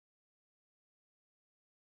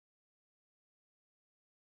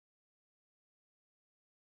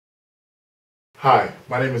Hi,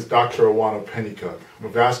 my name is Dr. Owana Pennycooke. I'm a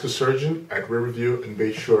vascular surgeon at Riverview and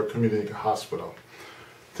Bayshore Community Hospital.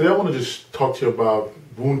 Today I want to just talk to you about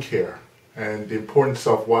wound care and the importance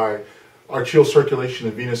of why arterial circulation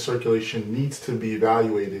and venous circulation needs to be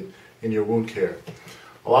evaluated in your wound care.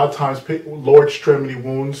 A lot of times, lower extremity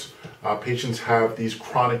wounds, patients have these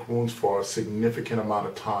chronic wounds for a significant amount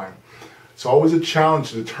of time. It's always a challenge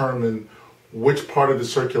to determine which part of the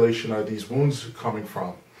circulation are these wounds coming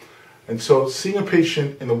from. And so seeing a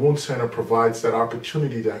patient in the wound center provides that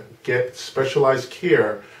opportunity to get specialized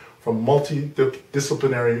care from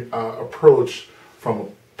multidisciplinary approach from a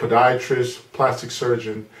podiatrist, plastic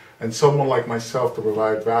surgeon, and someone like myself to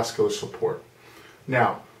provide vascular support.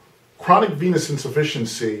 Now, chronic venous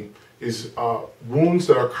insufficiency is wounds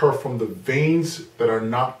that occur from the veins that are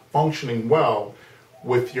not functioning well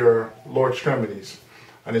with your lower extremities.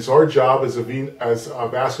 And it's our job as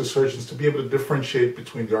vascular surgeons to be able to differentiate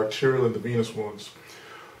between the arterial and the venous wounds.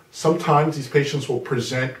 Sometimes these patients will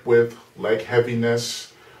present with leg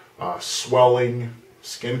heaviness, swelling,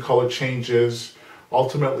 skin color changes,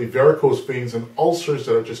 ultimately varicose veins and ulcers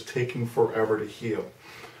that are just taking forever to heal.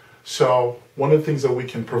 So one of the things that we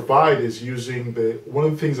can provide is using one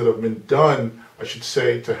of the things that have been done, I should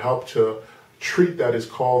say, to help to treat that is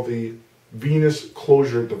called the venous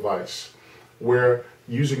closure device, where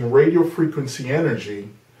using radio frequency energy,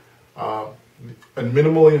 a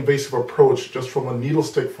minimally invasive approach just from a needle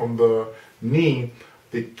stick from the knee,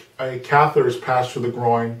 a catheter is passed through the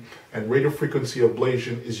groin and radio frequency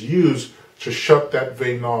ablation is used to shut that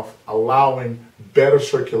vein off, allowing better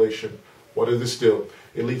circulation. What does this do?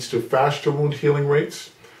 It leads to faster wound healing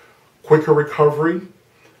rates, quicker recovery,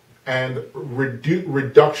 and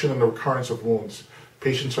reduction in the recurrence of wounds.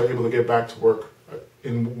 Patients are able to get back to work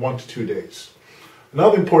in 1 to 2 days.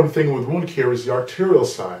 Another important thing with wound care is the arterial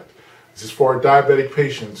side. This is for our diabetic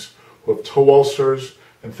patients who have toe ulcers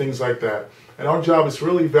and things like that. And our job is to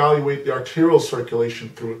really evaluate the arterial circulation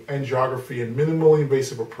through angiography and minimally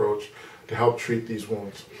invasive approach to help treat these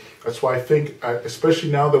wounds. That's why I think, especially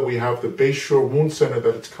now that we have the Bayshore Wound Center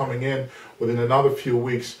that it's coming in within another few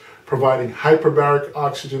weeks, providing hyperbaric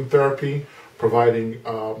oxygen therapy, providing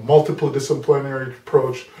multiple disciplinary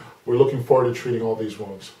approach, we're looking forward to treating all these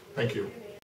wounds. Thank you.